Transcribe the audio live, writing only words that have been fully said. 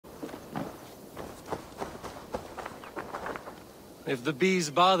If the bees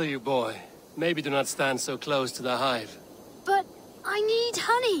bother you, boy, maybe do not stand so close to the hive. But I need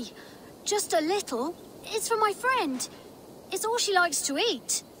honey. Just a little. It's for my friend. It's all she likes to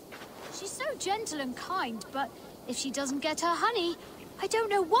eat. She's so gentle and kind, but if she doesn't get her honey, I don't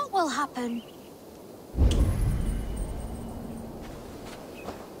know what will happen.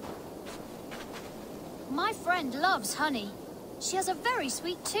 My friend loves honey. She has a very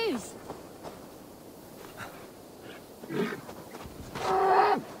sweet tooth.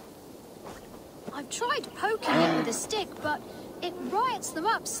 I've tried poking it with a stick, but it riots them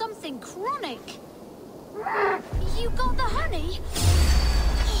up something chronic. You got the honey?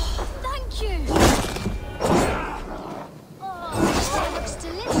 Oh, thank you. Oh, it looks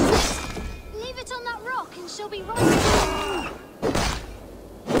delicious. Leave it on that rock and she'll be right back.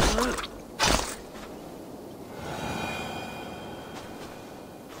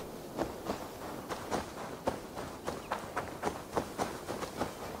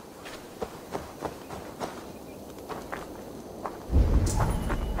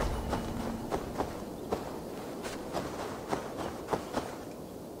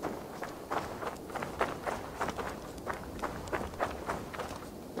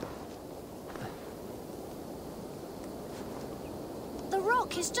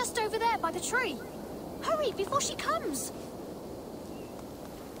 Is just over there by the tree. Hurry before she comes.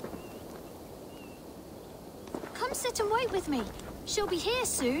 Come sit and wait with me. She'll be here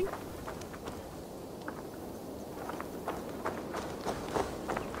soon.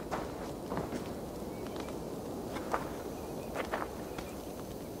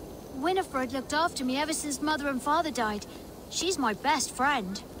 Winifred looked after me ever since Mother and Father died. She's my best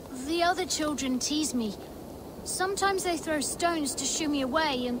friend. The other children tease me. Sometimes they throw stones to shoo me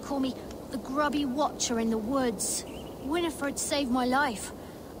away and call me the grubby watcher in the woods. Winifred saved my life.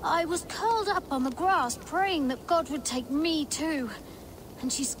 I was curled up on the grass praying that God would take me too.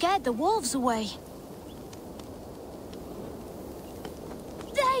 And she scared the wolves away.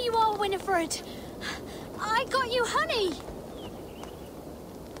 There you are, Winifred! I got you honey!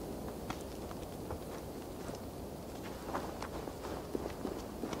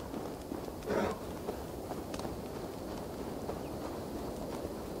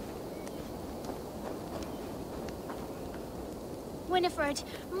 Winifred,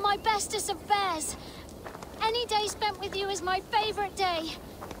 my bestest of bears. Any day spent with you is my favorite day.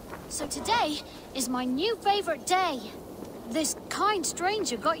 So today is my new favorite day. This kind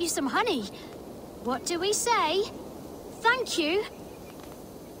stranger got you some honey. What do we say? Thank you.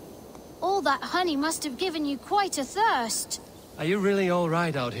 All that honey must have given you quite a thirst. Are you really all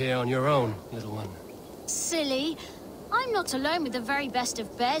right out here on your own, little one? Silly. I'm not alone with the very best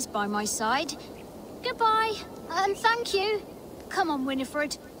of bears by my side. Goodbye, and thank you. Come on,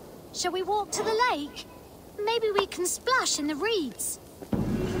 Winifred. Shall we walk to the lake? Maybe we can splash in the reeds.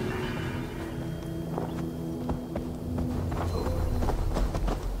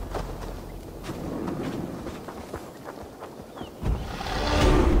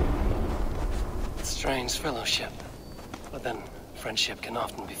 Strange fellowship. But then, friendship can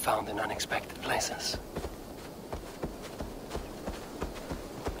often be found in unexpected places.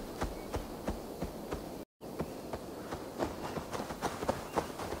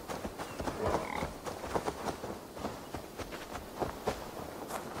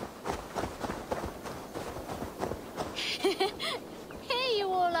 Here you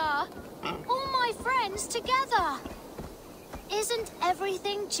all are. All my friends together. Isn't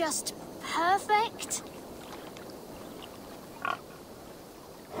everything just perfect?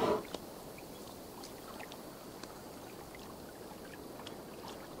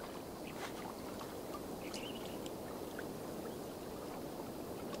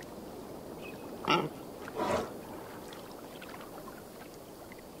 Mm.